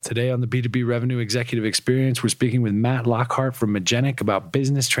Today on the B2B Revenue Executive Experience, we're speaking with Matt Lockhart from Magenic about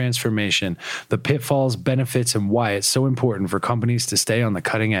business transformation, the pitfalls, benefits, and why it's so important for companies to stay on the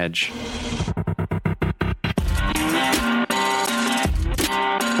cutting edge.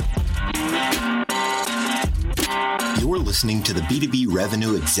 You're listening to the B2B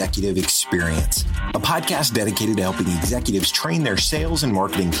Revenue Executive Experience, a podcast dedicated to helping executives train their sales and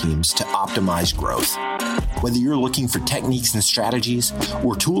marketing teams to optimize growth. Whether you're looking for techniques and strategies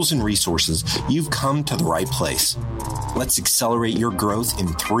or tools and resources, you've come to the right place. Let's accelerate your growth in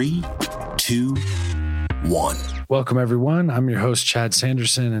 3, 2, 1. Welcome, everyone. I'm your host, Chad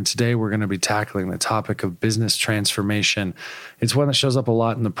Sanderson, and today we're going to be tackling the topic of business transformation. It's one that shows up a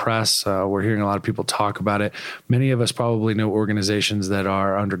lot in the press. We're hearing a lot of people talk about it. Many of us probably know organizations that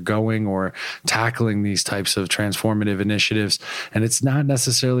are undergoing or tackling these types of transformative initiatives, and it's not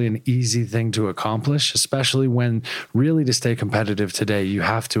necessarily an easy thing to accomplish, especially when really to stay competitive today, you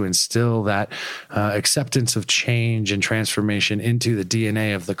have to instill that acceptance of change and transformation into the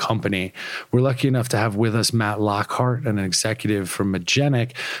DNA of the company. We're lucky enough to have with us Matt Lockhart, an executive from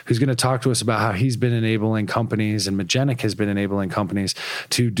Magenic, who's going to talk to us about how he's been enabling companies and Magenic has been enabling companies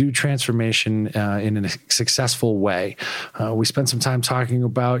to do transformation in a successful way. We spent some time talking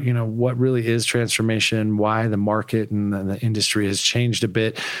about, what really is transformation, why the market and the industry has changed a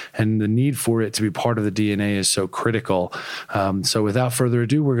bit, and the need for it to be part of the DNA is so critical. So without further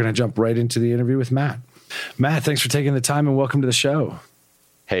ado, we're going to jump right into the interview with Matt. Matt, thanks for taking the time and welcome to the show.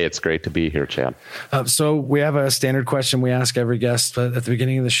 Hey, it's great to be here, Chad. So we have a standard question we ask every guest at the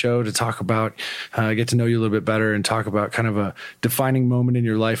beginning of the show to talk about, get to know you a little bit better and talk about kind of a defining moment in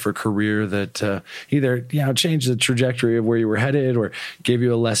your life or career that either changed the trajectory of where you were headed or gave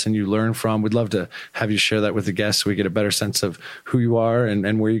you a lesson you learned from. We'd love to have you share that with the guests so we get a better sense of who you are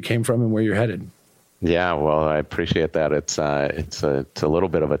and where you came from and where you're headed. Yeah, well, I appreciate that. It's a little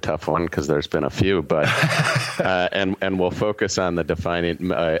bit of a tough one because there's been a few, but and we'll focus on the defining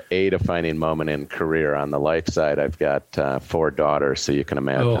moment in career. On the life side, I've got 4 daughters, so you can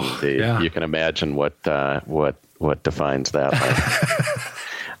imagine you can imagine what defines that life.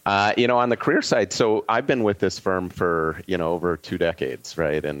 On the career side, so I've been with this firm for, over 2 decades,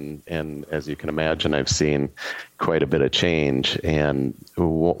 right? And as you can imagine, I've seen quite a bit of change. And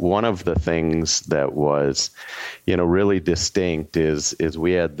one of the things that was, really distinct is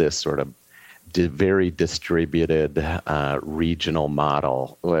we had this sort of very distributed regional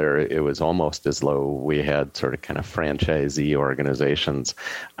model where it was almost as though we had sort of kind of franchisee organizations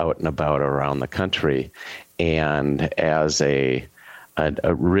out and about around the country. And as a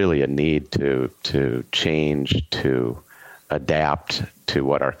really a need to change, to adapt to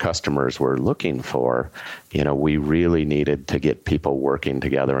what our customers were looking for, we really needed to get people working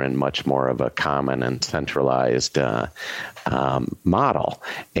together in much more of a common and centralized model.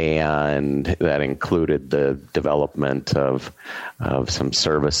 And that included the development of some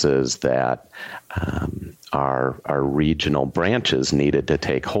services that our regional branches needed to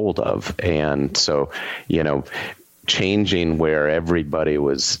take hold of. And so, changing where everybody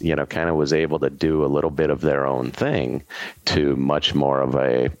was, kind of was able to do a little bit of their own thing to much more of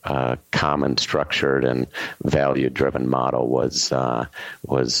a common, structured, and value-driven model was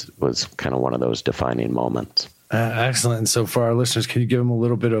kind of one of those defining moments. Excellent. And so for our listeners, can you give them a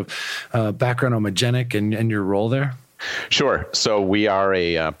little bit of background on Magenic and your role there? Sure. So we are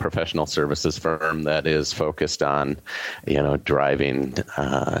a professional services firm that is focused on, driving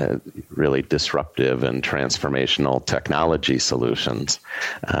really disruptive and transformational technology solutions.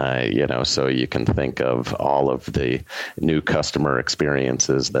 So you can think of all of the new customer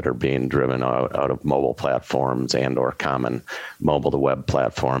experiences that are being driven out of mobile platforms and or common mobile to web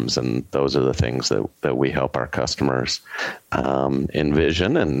platforms. And those are the things that we help our customers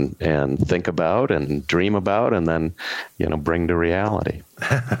envision and think about and dream about and then bring to reality.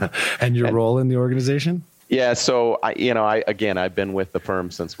 And your role in the organization? Yeah. So I've been with the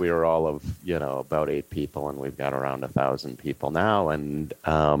firm since we were all of, about 8 people, and we've got around 1,000 people now. And,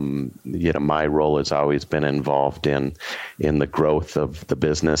 my role has always been involved in the growth of the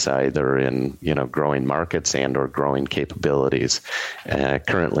business, either in, growing markets and or growing capabilities.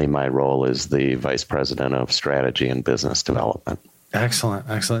 Currently, my role is the Vice President of Strategy and Business Development. Excellent.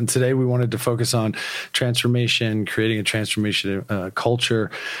 Excellent. Today we wanted to focus on transformation, creating a transformation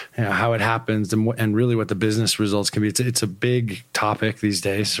culture, how it happens, and really what the business results can be. It's a big topic these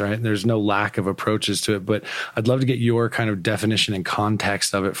days, right? There's no lack of approaches to it, but I'd love to get your kind of definition and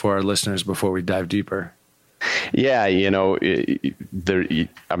context of it for our listeners before we dive deeper. Yeah,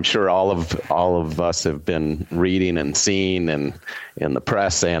 I'm sure all of us have been reading and seeing and in the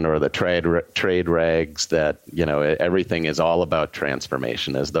press and or the trade regs that, you know, everything is all about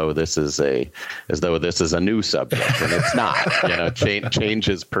transformation, as though this is a new subject, and it's not. You know, change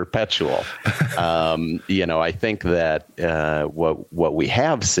is perpetual. You know, I think that what we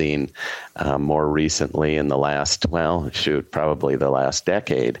have seen more recently in the last, probably the last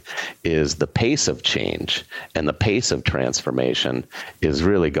decade, is the pace of change and the pace of transformation is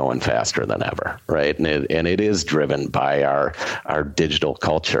really going faster than ever, right? And it is driven by our digital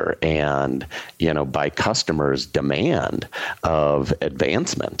culture and, you know, by customers' demand of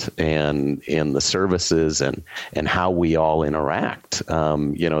advancement and in the services and how we all interact.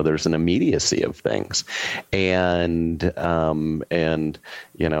 You know, there's an immediacy of things, and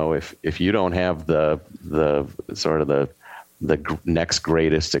you know, if you don't have the sort of the next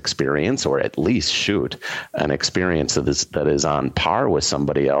greatest experience, or at least an experience that is on par with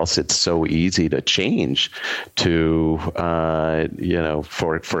somebody else, it's so easy to change to, you know,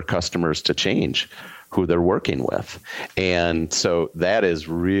 for customers to change who they're working with. And so that is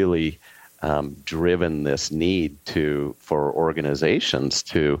really driven this need for organizations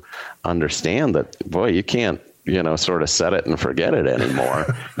to understand that, boy, you can't, you know, sort of set it and forget it anymore.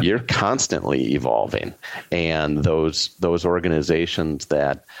 You're constantly evolving. And those organizations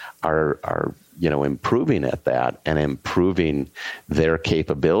that are, you know, improving at that and improving their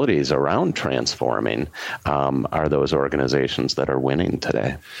capabilities around transforming are those organizations that are winning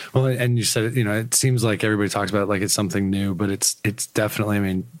today. Well, and you said, you know, it seems like everybody talks about it like it's something new, but it's definitely, I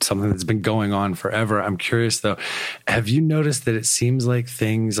mean, something that's been going on forever. I'm curious though, have you noticed that it seems like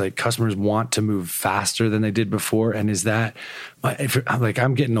things like customers want to move faster than they did before? And is that, like,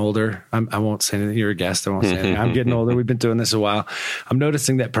 I'm getting older. I won't say anything. You're a guest. I won't say anything. I'm getting older. We've been doing this a while. I'm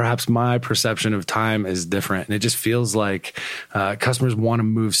noticing that perhaps my perception of time is different. And it just feels like customers want to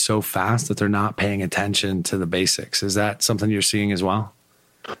move so fast that they're not paying attention to the basics. Is that something you're seeing as well?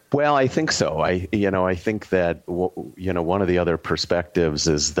 Well, I think so. I think that, you know, one of the other perspectives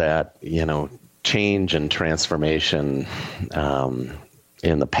is that, you know, change and transformation,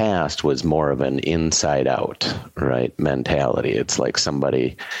 in the past was more of an inside out, right, mentality. It's like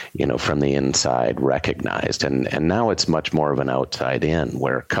somebody, you know, from the inside recognized. And now it's much more of an outside in,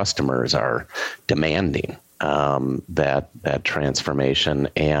 where customers are demanding that transformation,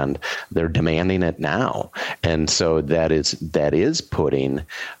 and they're demanding it now. And so that is putting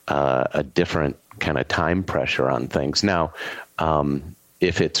a different kind of time pressure on things. Now,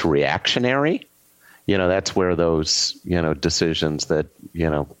 if it's reactionary, you know, that's where those, you know, decisions that, you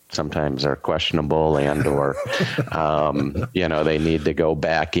know, sometimes are questionable and or, you know, they need to go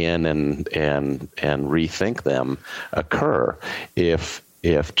back in and rethink them occur. If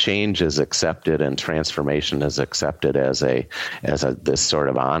change is accepted and transformation is accepted as this sort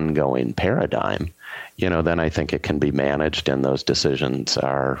of ongoing paradigm, you know, then I think it can be managed, and those decisions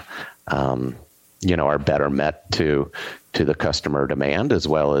are, you know, are better met to the customer demand as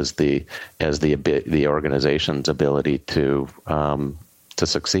well as the organization's ability to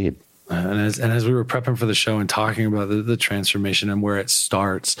succeed. And as we were prepping for the show and talking about the transformation and where it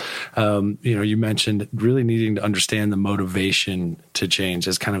starts, you know, you mentioned really needing to understand the motivation to change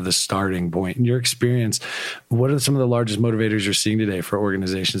as kind of the starting point. In your experience, what are some of the largest motivators you're seeing today for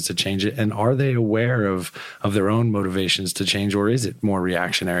organizations to change it? And are they aware of their own motivations to change, or is it more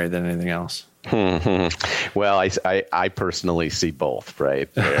reactionary than anything else? Well, I personally see both, right?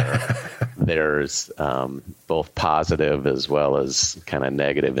 There's both positive as well as kind of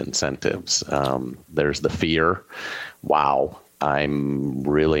negative incentives. There's the fear. Wow, I'm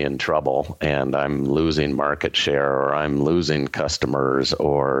really in trouble and I'm losing market share, or I'm losing customers,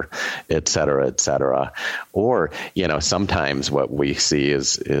 or et cetera, et cetera. Or, you know, sometimes what we see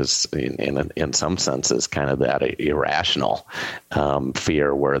is in some senses kind of that irrational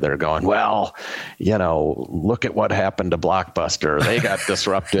fear, where they're going, well, you know, look at what happened to Blockbuster. They got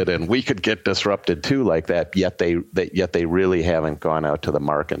disrupted and we could get disrupted too, like that. Yet they really haven't gone out to the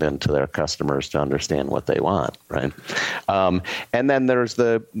market and to their customers to understand what they want, right? And then there's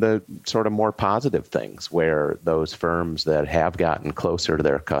the sort of more positive things, where those firms that have gotten closer to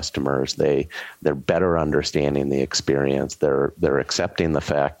their customers, they're better understanding the experience. They're accepting the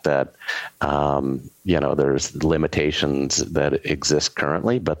fact that you know, there's limitations that exist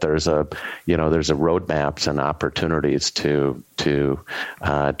currently, but there's roadmaps and opportunities to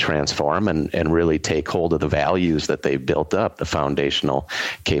transform and really take hold of the values that they've built up, the foundational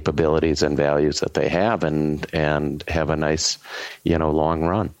capabilities and values that they have, and have a nice, you know, long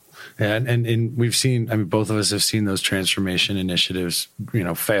run. Yeah, and we've seen, I mean, both of us have seen those transformation initiatives,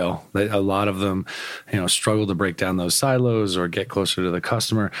 fail. A lot of them, struggle to break down those silos or get closer to the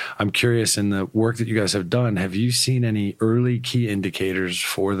customer. I'm curious, in the work that you guys have done, have you seen any early key indicators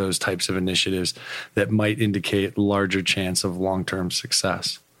for those types of initiatives that might indicate larger chance of long-term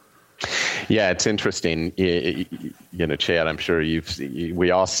success? Yeah, it's interesting. Chad, I'm sure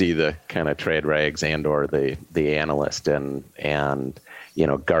we all see the kind of trade rags or the analyst and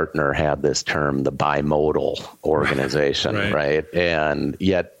Gartner had this term, the bimodal organization, right? And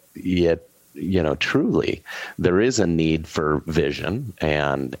yet, truly there is a need for vision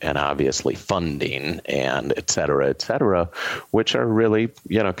and obviously funding and et cetera, which are really,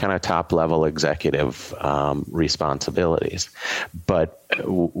 kind of top level executive responsibilities. But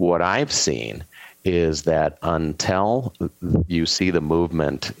what I've seen is that until you see the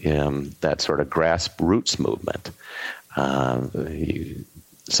movement, that sort of grassroots movement,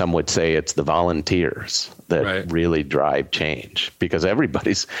 some would say it's the volunteers that really drive change, because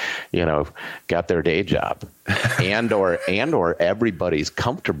everybody's, got their day job and or everybody's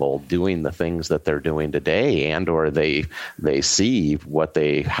comfortable doing the things that they're doing today, and or they see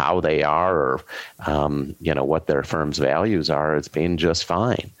how they are, or, what their firm's values are as being just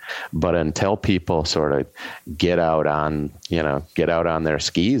fine. But until people sort of get out on their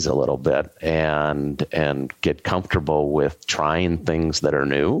skis a little bit and get comfortable with trying things that are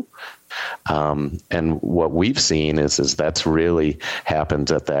new, and what we've seen is that's really happens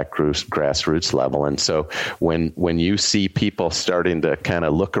at that grassroots level. And so when you see people starting to kind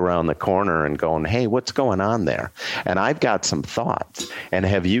of look around the corner and going, hey, what's going on there? And I've got some thoughts. And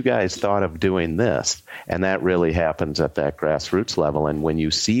have you guys thought of doing this? And that really happens at that grassroots level. And when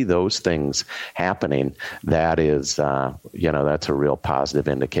you see those things happening, that is, that's a real positive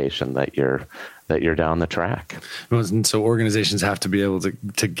indication that you're down the track. And so organizations have to be able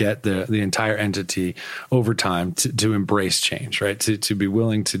to get the entire entity over time to embrace change, right? To be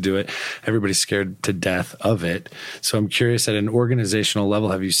willing to do it. Everybody's scared to death of it. So I'm curious, at an organizational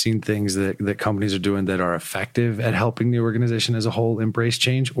level, have you seen things that companies are doing that are effective at helping the organization as a whole embrace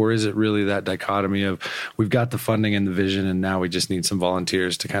change? Or is it really that dichotomy of we've got the funding and the vision, and now we just need some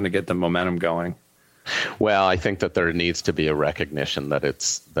volunteers to kind of get the momentum going? Well, I think that there needs to be a recognition that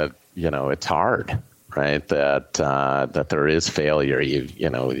it's hard, right? That there is failure.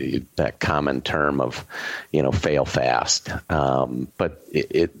 That common term of, fail fast. But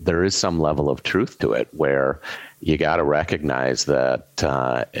there is some level of truth to it, where you got to recognize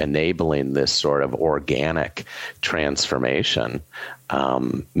that enabling this sort of organic transformation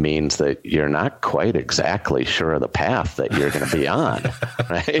means that you're not quite exactly sure of the path that you're going to be on,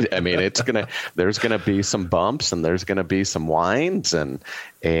 right? I mean, there's going to be some bumps, and there's going to be some whines, and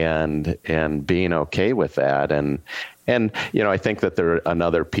being okay with that. And I think that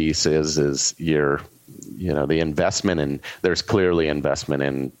another piece is the investment there's clearly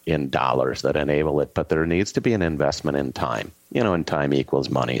investment in dollars that enable it, but there needs to be an investment in time. And time equals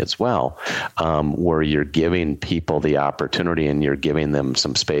money as well, where you're giving people the opportunity and you're giving them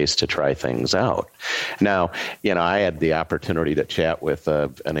some space to try things out. Now, I had the opportunity to chat with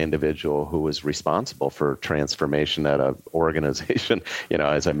an individual who was responsible for transformation at an organization.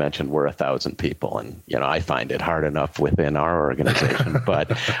 As I mentioned, we're 1,000 people, and, I find it hard enough within our organization,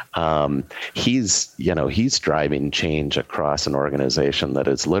 but he's driving change across an organization that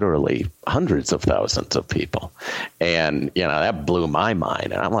is literally hundreds of thousands of people. And, that blew my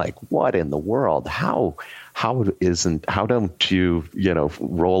mind. And I'm like, what in the world? How don't you,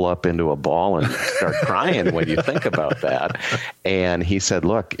 roll up into a ball and start crying when you think about that? And he said,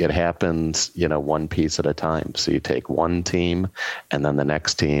 look, it happens, one piece at a time. So you take one team, and then the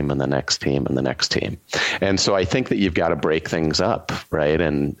next team, and the next team, and the next team. And so I think that you've got to break things up, right?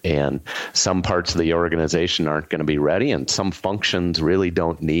 And some parts of the organization aren't going to be ready, and some functions really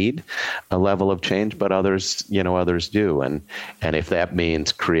don't need a level of change, but others do. And if that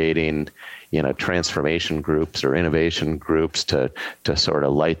means creating transformation groups or innovation groups to sort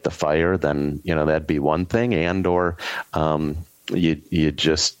of light the fire, then, that'd be one thing. And, or, you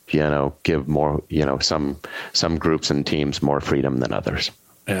just, give more, some groups and teams more freedom than others.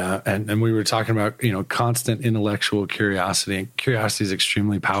 Yeah. And we were talking about, constant intellectual curiosity. And curiosity is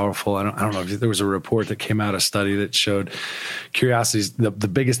extremely powerful. I don't know if there was a report that came out, a study that showed curiosity is the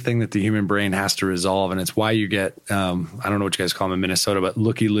biggest thing that the human brain has to resolve. And it's why you get, I don't know what you guys call them in Minnesota, but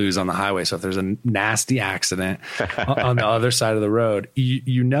looky-loos on the highway. So if there's a nasty accident on the other side of the road,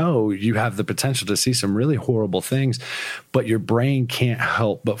 you have the potential to see some really horrible things, but your brain can't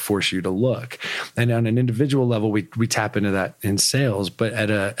help but force you to look. And on an individual level, we tap into that in sales, but at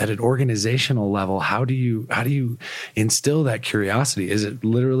at an organizational level, how do you instill that curiosity? Is it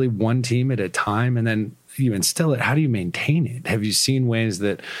literally one team at a time, and then you instill it? How do you maintain it? Have you seen ways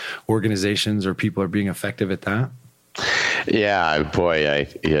that organizations or people are being effective at that? Yeah, boy, I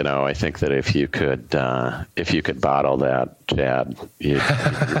think that if you could bottle that, Chad,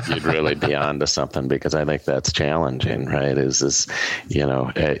 you'd really be onto something, because I think that's challenging, right?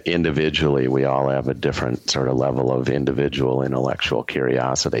 Individually, we all have a different sort of level of individual intellectual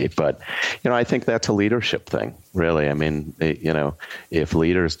curiosity, but, I think that's a leadership thing, really. I mean, if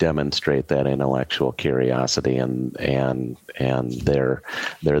leaders demonstrate that intellectual curiosity and they're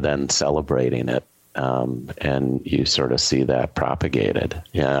then celebrating it, and you sort of see that propagated.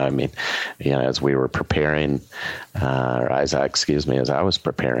 As we were preparing, as I was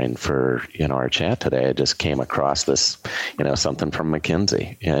preparing for, our chat today, I just came across this, something from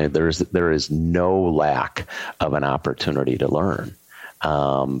McKinsey. There is no lack of an opportunity to learn.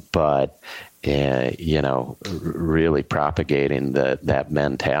 But really propagating that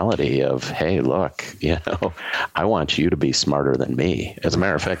mentality of, hey, look, I want you to be smarter than me. As a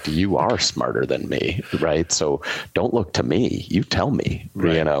matter of fact, you are smarter than me, right? So don't look to me. You tell me,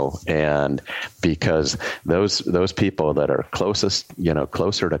 right. And because those people that are closest,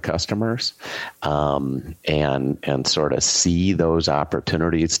 closer to customers, and sort of see those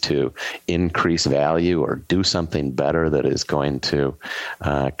opportunities to increase value or do something better that is going to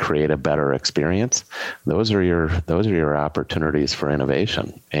create a better experience, those are your opportunities for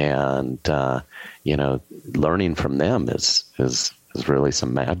innovation, and learning from them is really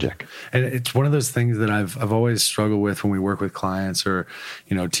some magic. And it's one of those things that I've always struggled with when we work with clients or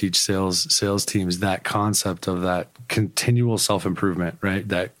teach sales teams, that concept of that continual self-improvement, right?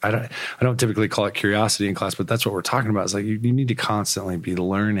 That I don't typically call it curiosity in class, but that's what we're talking about. It's like you need to constantly be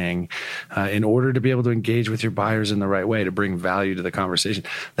learning in order to be able to engage with your buyers in the right way, to bring value to the conversation.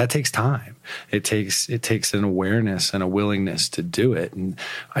 That takes time. It takes an awareness and a willingness to do it. And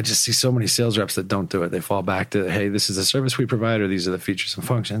I just see so many sales reps that don't do it. They fall back to, hey, this is a service we provide, or these are the features and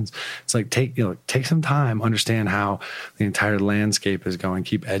functions. It's like take some time, understand how the entire landscape is going,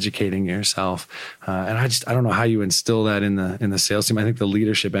 keep educating yourself. And I don't know how you instill that in the sales team. I think the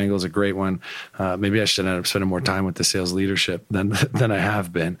leadership angle is a great one. Maybe I should end up spending more time with the sales leadership than I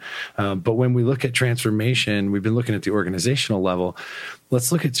have been. But when we look at transformation, we've been looking at the organizational level.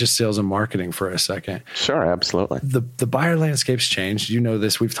 Let's look at just sales and marketing for a second. Sure, absolutely. The buyer landscape's changed. You know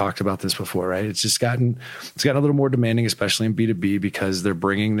this. We've talked about this before, right? It's gotten a little more demanding, especially in B2B, because they're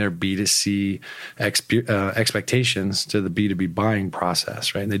bringing their B2C expectations to the B2B buying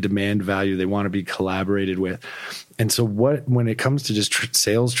process, right? And they demand value. They want to be collaborated with. And so when it comes to just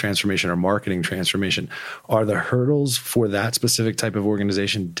sales transformation or marketing transformation, are the hurdles for that specific type of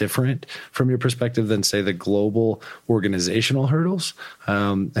organization different from your perspective than, say, the global organizational hurdles?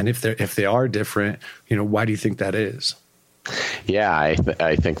 And if they are different, why do you think that is? Yeah,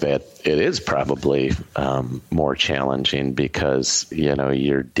 I think that it is probably more challenging because,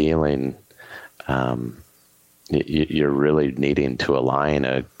 you're dealing, you're really needing to align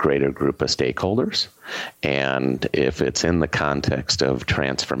a greater group of stakeholders. And if it's in the context of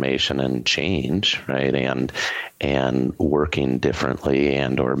transformation and change, right, and working differently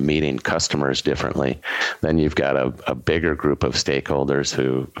and or meeting customers differently, then you've got a bigger group of stakeholders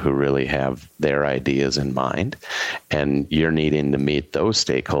who really have their ideas in mind, and you're needing to meet those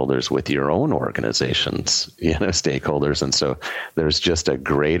stakeholders with your own organization's stakeholders, and so there's just a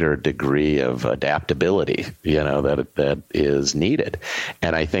greater degree of adaptability that is needed.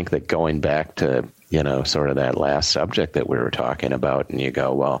 And I think that going back to sort of that last subject that we were talking about, and you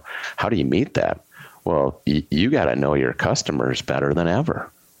go, well, how do you meet that? Well, you got to know your customers better than ever,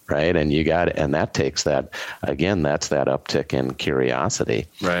 right? And that takes that, again, that's that uptick in curiosity,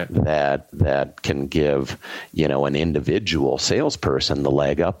 right? That can give, an individual salesperson the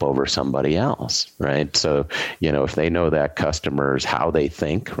leg up over somebody else, right? So, if they know that customers, how they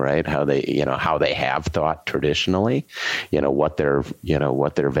think, right? How they have thought traditionally, what their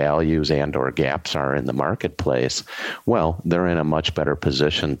values and or gaps are in the marketplace, well, they're in a much better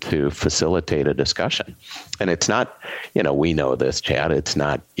position to facilitate a discussion. And it's not, we know this, Chad, it's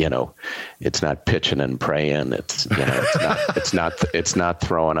not pitching and praying. It's not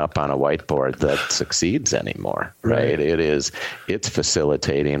throwing up on a whiteboard that succeeds anymore, right? It's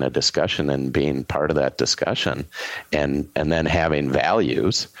facilitating a discussion and being part of that discussion, and then having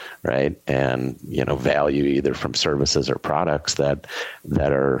values, right? And value either from services or products that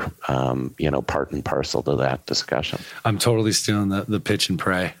are part and parcel to that discussion. I'm totally stealing the pitch and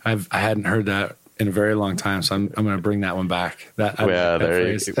pray. I hadn't heard that in a very long time. So I'm going to bring that one back.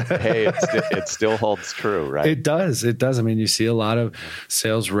 Hey, it still holds true, right? It does. I mean, you see a lot of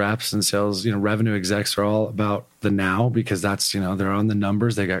sales reps and sales, revenue execs are all about the now, because that's, they're on the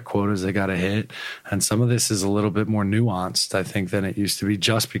numbers, they got quotas, they got to hit. And some of this is a little bit more nuanced, I think, than it used to be,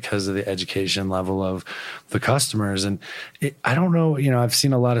 just because of the education level of the customers. And I don't know, I've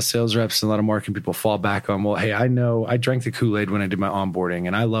seen a lot of sales reps and a lot of marketing people fall back on, well, hey, I know I drank the Kool-Aid when I did my onboarding,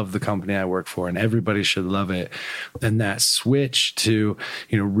 and I love the company I work for, and everybody should love it. And that switch to,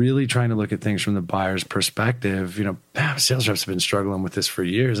 really trying to look at things from the buyer's perspective, sales reps have been struggling with this for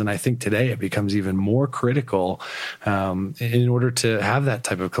years. And I think today it becomes even more critical in order to have that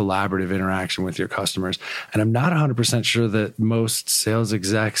type of collaborative interaction with your customers. And I'm not 100% sure that most sales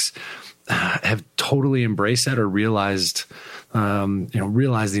execs have totally embraced that or realized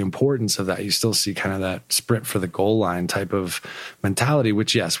the importance of that. You still see kind of that sprint for the goal line type of mentality,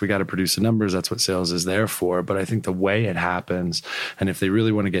 which, yes, we got to produce the numbers. That's what sales is there for. But I think the way it happens, and if they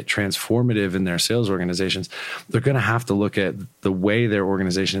really want to get transformative in their sales organizations, they're going to have to look at the way their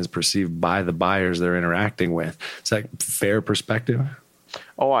organization is perceived by the buyers they're interacting with. Is that a fair perspective?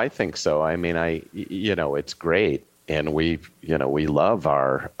 Oh, I think so. I mean, it's great. And we love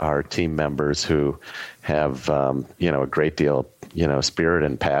our team members who have, a great deal, spirit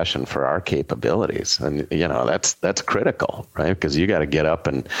and passion for our capabilities. And, that's critical, right? Because you got to get up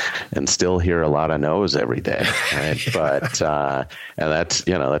and still hear a lot of no's every day. Right? Yeah. But, and that's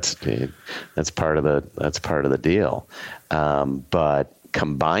part of the deal. But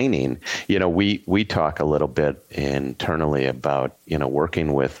combining, we talk a little bit internally about,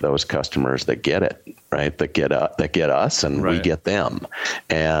 working with those customers that get it, right? That get us and right. We get them.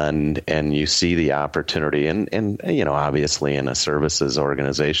 And you see the opportunity and obviously in a services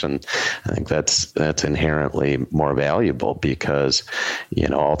organization, I think that's inherently more valuable because,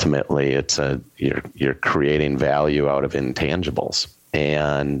 ultimately it's you're creating value out of intangibles.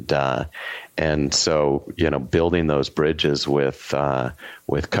 And so, building those bridges with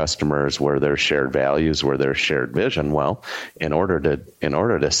customers where there's shared values, where there's shared vision. Well, in order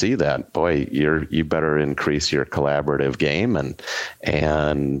to see that, boy, you better increase your collaborative game and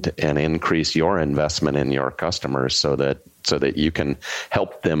increase your investment in your customers so that you can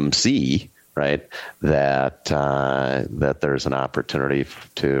help them see, right, that there's an opportunity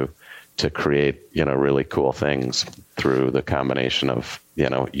to create, really cool things through the combination of,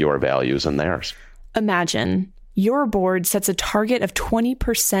 your values and theirs. Imagine your board sets a target of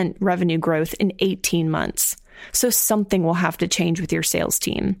 20% revenue growth in 18 months. So something will have to change with your sales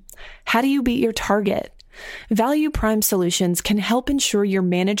team. How do you beat your target? Value Prime Solutions can help ensure your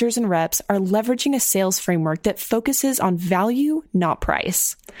managers and reps are leveraging a sales framework that focuses on value, not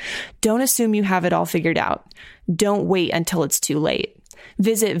price. Don't assume you have it all figured out. Don't wait until it's too late.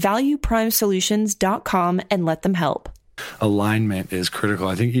 Visit valueprimesolutions.com and let them help. Alignment is critical.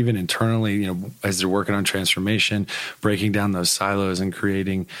 I think even internally, as they're working on transformation, breaking down those silos and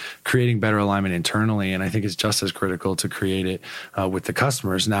creating better alignment internally. And I think it's just as critical to create it with the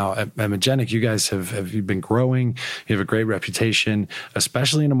customers. Now at Magenic, you guys have been growing. You have a great reputation,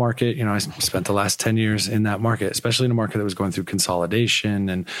 especially in a market. I spent the last 10 years in that market, especially in a market that was going through consolidation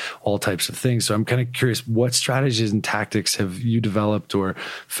and all types of things. So I'm kind of curious, what strategies and tactics have you developed or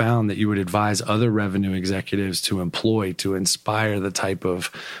found that you would advise other revenue executives to employ to inspire the type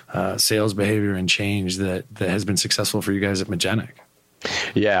of sales behavior and change that has been successful for you guys at Magenic?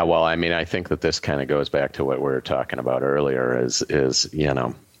 Yeah, well, I mean, I think that this kind of goes back to what we were talking about earlier is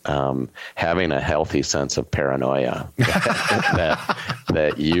having a healthy sense of paranoia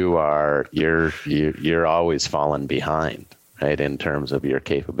that you're always falling behind. Right, in terms of your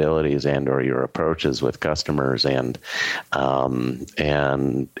capabilities and or your approaches with customers, and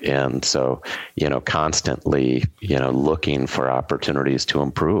so constantly looking for opportunities to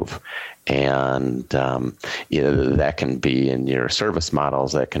improve, and that can be in your service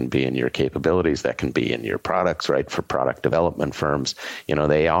models, that can be in your capabilities, that can be in your products. Right, for product development firms,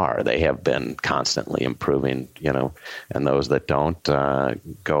 they have been constantly improving. And those that don't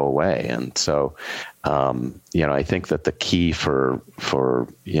go away, and so. I think that the key for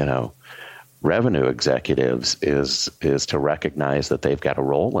revenue executives is to recognize that they've got a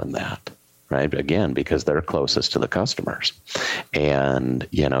role in that, right? Again, because they're closest to the customers, and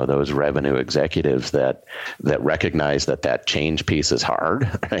those revenue executives that recognize that change piece is hard,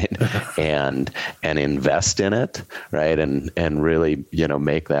 right? and invest in it, right? And really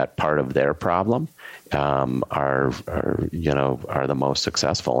make that part of their problem. are the most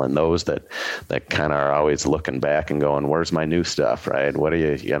successful, and those that kind of are always looking back and going, "Where's my new stuff?" Right? What do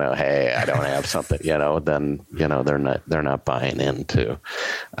you Hey, I don't have something. Then they're not buying into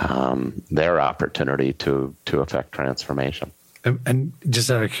their opportunity to affect transformation. And just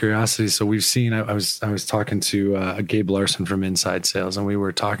out of curiosity, so we've seen, I was talking to Gabe Larson from Inside Sales, and we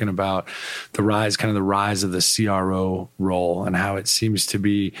were talking about the rise of the CRO role and how it seems to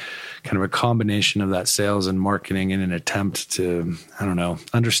be kind of a combination of that sales and marketing in an attempt to,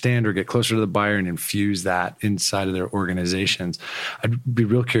 understand or get closer to the buyer and infuse that inside of their organizations. I'd be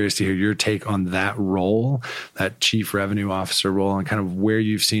real curious to hear your take on that role, that chief revenue officer role, and kind of where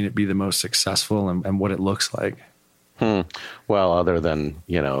you've seen it be the most successful and what it looks like. Well, other than,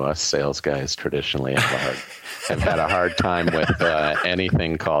 us sales guys traditionally have had a hard time with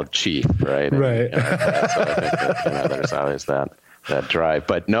anything called chief, right? Right. So I think that, there's always that drive.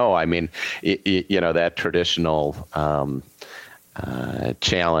 But no, I mean, that traditional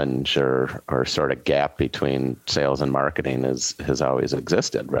challenge or sort of gap between sales and marketing has always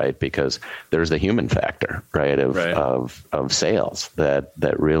existed, right? Because there's the human factor, right, of sales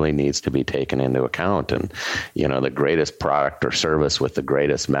that really needs to be taken into account. And the greatest product or service with the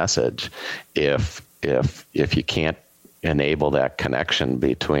greatest message, if you can't enable that connection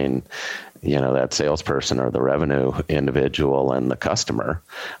between that salesperson or the revenue individual and the customer,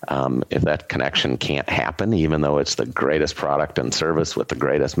 if that connection can't happen, even though it's the greatest product and service with the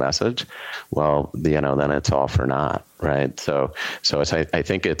greatest message, well, then it's all for naught, right? So I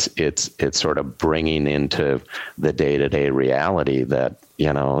think it's sort of bringing into the day-to-day reality that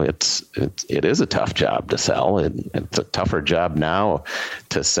it is a tough job to sell. It's a tougher job now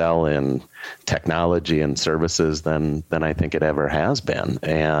to sell in technology and services than I think it ever has been.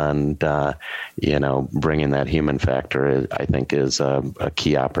 And, bringing that human factor, I think, is a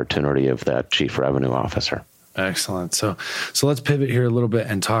key opportunity of that chief revenue officer. Excellent. So let's pivot here a little bit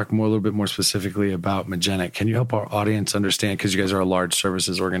and talk a little bit more specifically about Magenic. Can you help our audience understand, because you guys are a large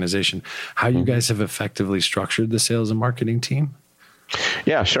services organization, how you guys have effectively structured the sales and marketing team?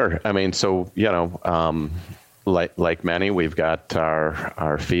 Yeah, sure. I mean, so, like many, we've got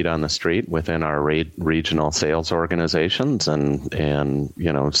our feet on the street within our regional sales organizations and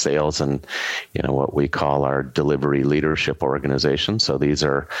sales and, what we call our delivery leadership organization. So these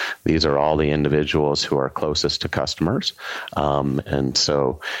are all the individuals who are closest to customers. And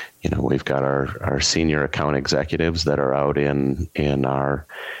so, we've got our senior account executives that are out in our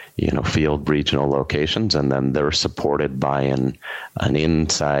field regional locations, and then they're supported by an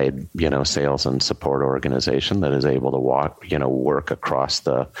inside, sales and support organization that is able to work across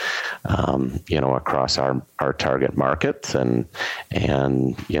the, across our target markets and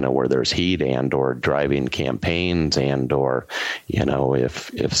where there's heat and or driving campaigns and or,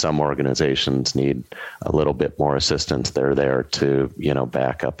 if some organizations need a little bit more assistance, they're there to,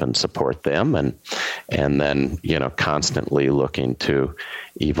 back up and support them and then, constantly looking to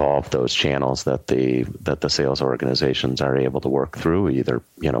evolve those channels that the sales organizations are able to work through, either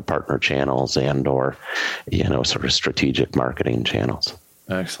partner channels and or sort of strategic marketing channels.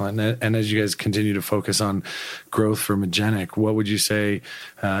 Excellent. And as you guys continue to focus on growth for Magenic, what would you say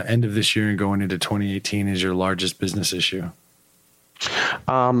end of this year and going into 2018 is your largest business issue?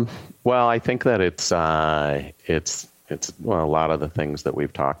 Well, I think that it's a lot of the things that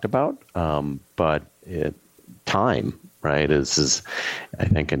we've talked about, but time. Right, is I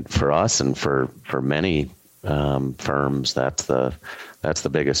think for us and for many firms, that's the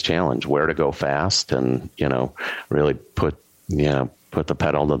biggest challenge. Where to go fast and really put the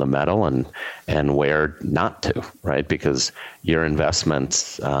pedal to the metal and where not to, right? Because your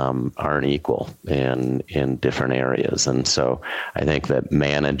investments aren't equal in different areas, and so I think that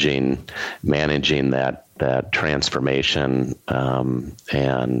managing that transformation and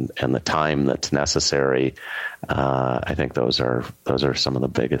the time that's necessary. I think those are some of the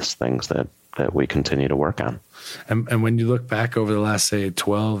biggest things that we continue to work on. And when you look back over the last, say,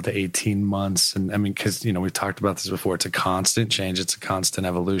 12 to 18 months, and I mean, because, we've talked about this before, it's a constant change, it's a constant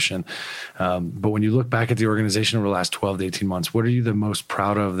evolution. But when you look back at the organization over the last 12 to 18 months, what are you the most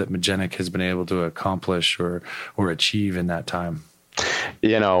proud of that Magenic has been able to accomplish or achieve in that time?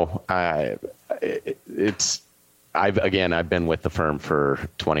 I've been with the firm for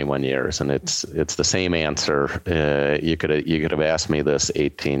 21 years, and it's the same answer. You could have asked me this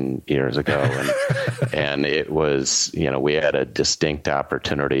 18 years ago, and it was, we had a distinct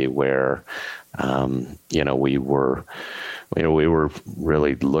opportunity where, we were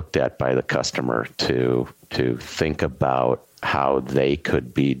really looked at by the customer to think about how they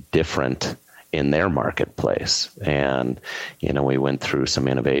could be different in their marketplace. And, we went through some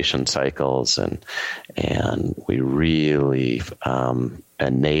innovation cycles and we really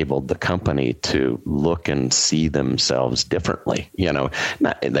enabled the company to look and see themselves differently,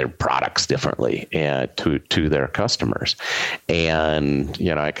 not their products differently to their customers. And,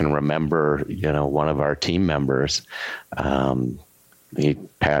 I can remember, one of our team members,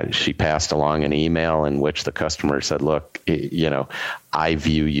 she passed along an email in which the customer said, look, I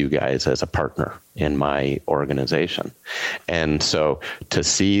view you guys as a partner in my organization. And so to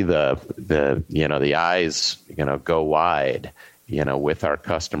see the eyes, go wide, with our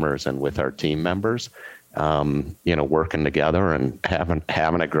customers and with our team members, working together and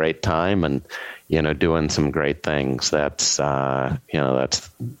having a great time and, doing some great things. That's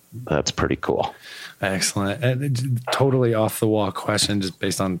pretty cool. Excellent. And totally off the wall question, just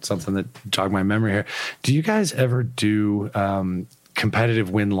based on something that jogged my memory here. Do you guys ever do competitive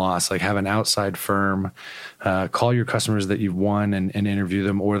win-loss, like have an outside firm call your customers that you've won and interview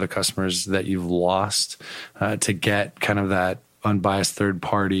them, or the customers that you've lost to get kind of that unbiased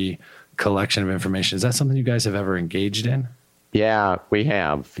third-party collection of information? Is that something you guys have ever engaged in? Yeah, we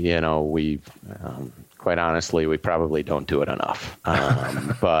have. Quite honestly, we probably don't do it enough.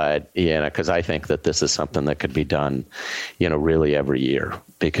 But, because I think that this is something that could be done, really every year,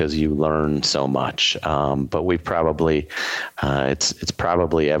 because you learn so much. But we probably, it's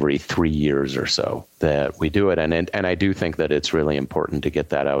probably every 3 years or so that we do it. And I do think that it's really important to get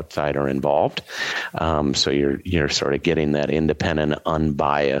that outsider involved. So you're sort of getting that independent,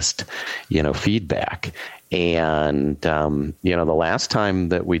 unbiased, feedback. And, the last time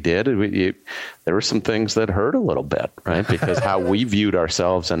that we did, there were some things that hurt a little bit, right? Because how we viewed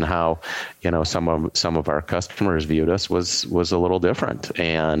ourselves and how, some of our customers viewed us was a little different.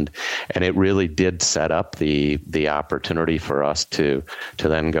 And it really did set up the opportunity for us to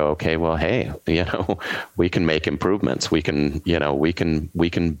then go, okay, well, hey, we can make improvements. We can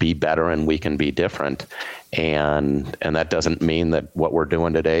be better and we can be different. And that doesn't mean that what we're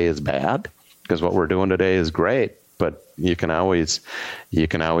doing today is bad, because what we're doing today is great, but you can always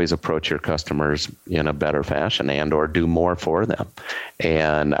approach your customers in a better fashion and or do more for them.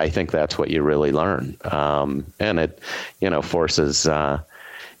 And I think that's what you really learn. And it, forces the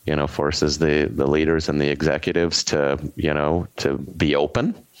leaders and the executives to be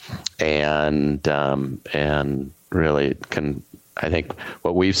open and really can. I think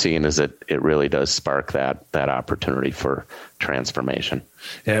what we've seen is that it really does spark that opportunity for transformation.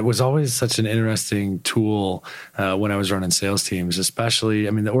 Yeah, it was always such an interesting tool when I was running sales teams, especially,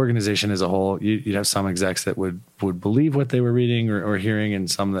 the organization as a whole. You'd have some execs that would believe what they were reading or hearing, and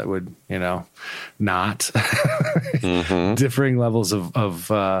some that would, not. Mm-hmm. Differing levels of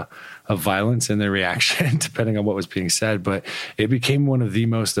violence in their reaction, depending on what was being said. But it became one of the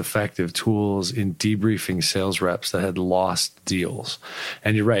most effective tools in debriefing sales reps that had lost deals.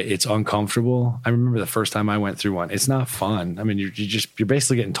 And you're right, it's uncomfortable. I remember the first time I went through one. It's not fun. You're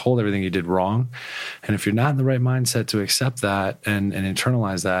basically getting told everything you did wrong. And if you're not in the right mindset to accept that and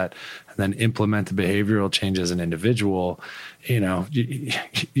internalize that, and then implement the behavioral change as an individual, you're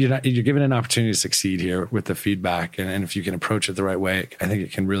given an opportunity to succeed here with the feedback. And if you can approach it the right way, I think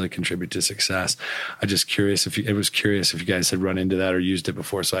it can really contribute to success. I was curious if you guys had run into that or used it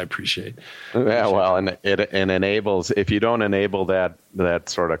before. So I appreciate. Yeah, well, and it enables, if you don't enable that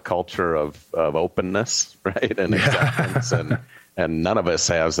sort of culture of openness, right, and acceptance, and none of us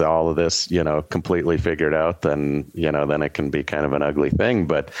has all of this, completely figured out, then it can be kind of an ugly thing.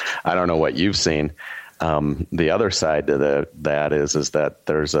 But I don't know what you've seen. The other side to that is that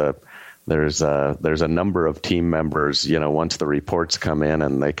there's a number of team members, once the reports come in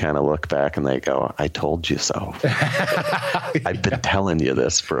and they kind of look back and they go, I told you so. I've been telling you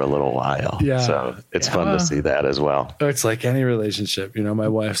this for a little while. Yeah. So it's fun to see that as well. It's like any relationship. My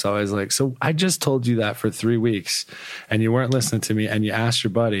wife's always like, so I just told you that for 3 weeks and you weren't listening to me and you asked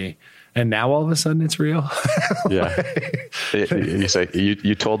your buddy. And now all of a sudden it's real. Yeah. You say,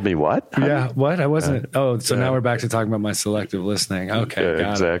 you told me what? Yeah. What? I wasn't. Now we're back to talking about my selective listening. Okay.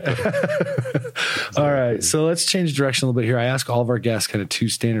 Yeah, got it. All right. So let's change direction a little bit here. I ask all of our guests kind of 2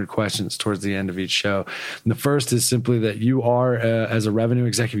 standard questions towards the end of each show. And the first is simply that you are, as a revenue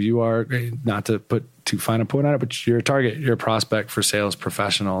executive, you are, not to put too fine a point on it, but you're a target, you're a prospect for sales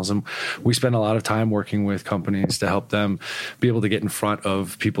professionals. And we spend a lot of time working with companies to help them be able to get in front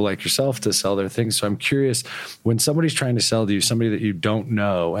of people like yourself to sell their things. So I'm curious, when somebody's trying to sell to you, somebody that you don't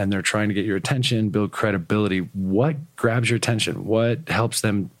know, and they're trying to get your attention, build credibility, what grabs your attention? What helps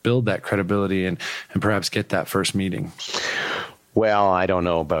them build that credibility and perhaps get that first meeting? Well, I don't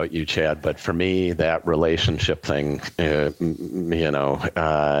know about you, Chad, but for me, that relationship thing, that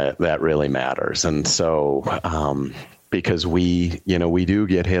really matters. And so, because we do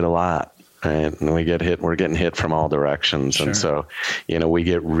get hit a lot. Right? And we're getting hit from all directions. Sure. And so, we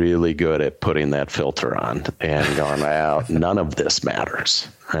get really good at putting that filter on and going, well, none of this matters.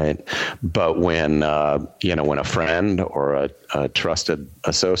 Right. But when a friend or a trusted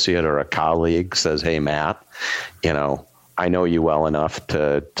associate or a colleague says, hey, Matt, I know you well enough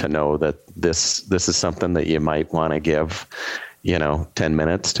to know that this is something that you might want to give, 10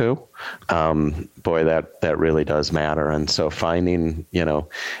 minutes to, boy, that really does matter. And so finding,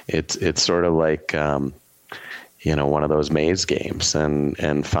 it's sort of like, one of those maze games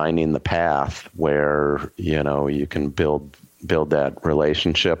and finding the path where, you can build that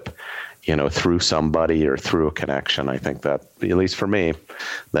relationship, through somebody or through a connection. I think that, at least for me,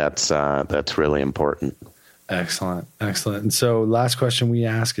 that's really important. Excellent. And so last question we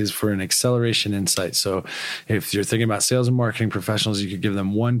ask is for an acceleration insight. So if you're thinking about sales and marketing professionals, you could give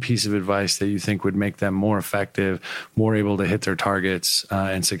them one piece of advice that you think would make them more effective, more able to hit their targets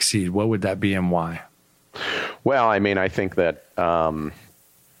and succeed. What would that be and why? Well, I mean, I think that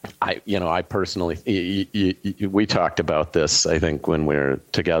I personally, we talked about this, I think, when we were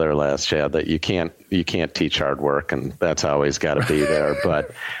together last, Chad, that you can't teach hard work, and that's always got to be there.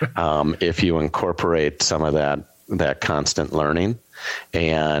 But if you incorporate some of that constant learning,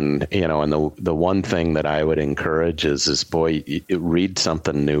 and the one thing that I would encourage is read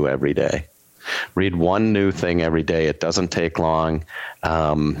something new every day. Read one new thing every day. It doesn't take long.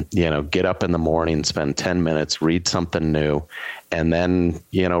 Get up in the morning, spend 10 minutes, read something new, and then,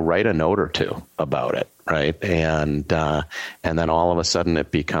 write a note or two about it. Right. And then all of a sudden it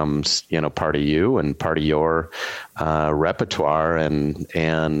becomes, part of you and part of your repertoire,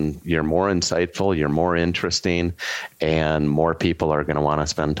 and you're more insightful, you're more interesting, and more people are going to want to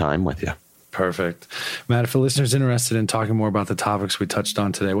spend time with you. Perfect. Matt, if a listener's interested in talking more about the topics we touched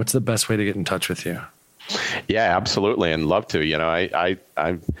on today, what's the best way to get in touch with you? Yeah, absolutely. And love to.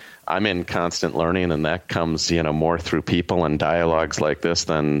 I'm in constant learning, and that comes, more through people and dialogues like this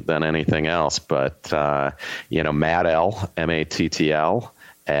than anything else. But, Matt L, MATTL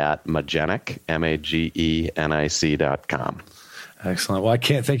at Magenic, MAGENIC.com. Excellent. Well, I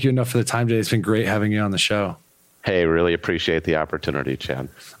can't thank you enough for the time today. It's been great having you on the show. Hey, really appreciate the opportunity, Chad.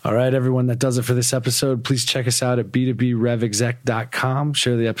 All right, everyone, that does it for this episode. Please check us out at b2brevexec.com.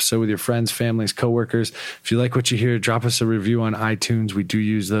 Share the episode with your friends, families, coworkers. If you like what you hear, drop us a review on iTunes. We do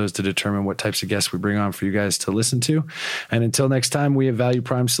use those to determine what types of guests we bring on for you guys to listen to. And until next time, we at Value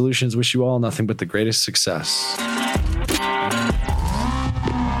Prime Solutions wish you all nothing but the greatest success.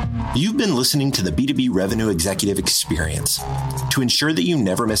 You've been listening to the B2B Revenue Executive Experience. To ensure that you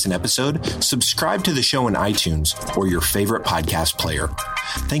never miss an episode, subscribe to the show in iTunes or your favorite podcast player.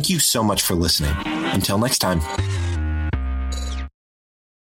 Thank you so much for listening. Until next time.